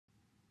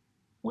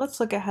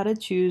Let's look at how to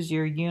choose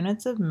your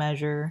units of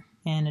measure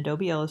in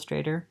Adobe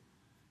Illustrator.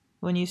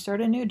 When you start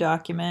a new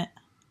document,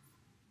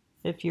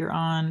 if you're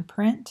on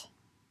print,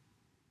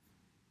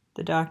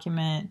 the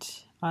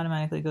document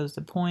automatically goes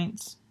to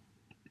points.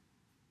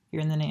 If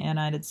you're in the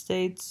United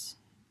States,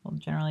 we'll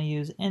generally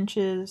use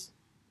inches,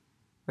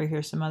 or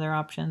here's some other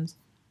options.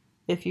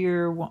 If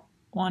you're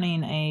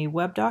wanting a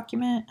web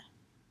document,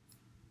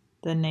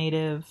 the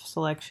native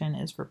selection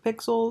is for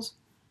pixels,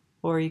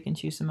 or you can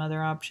choose some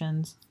other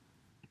options.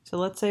 So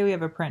let's say we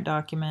have a print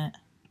document.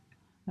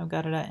 I've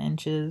got it at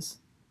inches,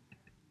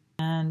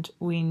 and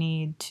we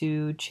need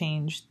to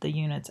change the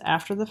units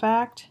after the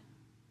fact.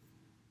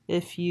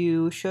 If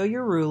you show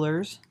your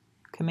rulers,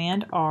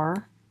 Command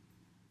R,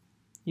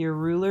 your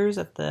rulers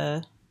at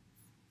the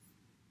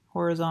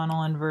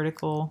horizontal and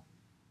vertical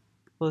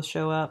will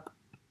show up,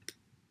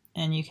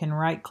 and you can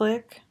right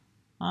click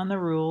on the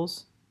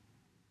rules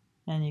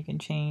and you can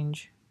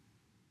change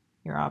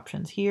your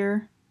options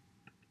here.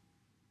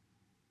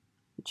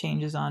 It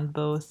changes on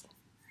both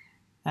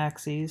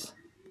axes.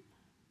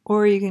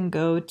 Or you can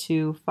go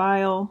to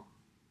File,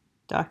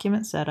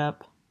 Document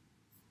Setup.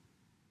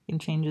 You can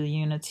change the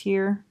units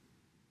here.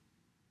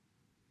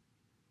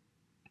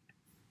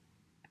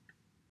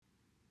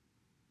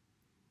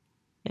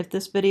 If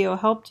this video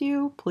helped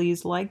you,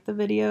 please like the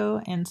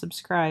video and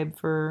subscribe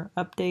for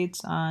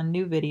updates on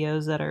new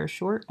videos that are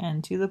short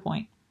and to the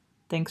point.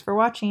 Thanks for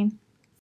watching.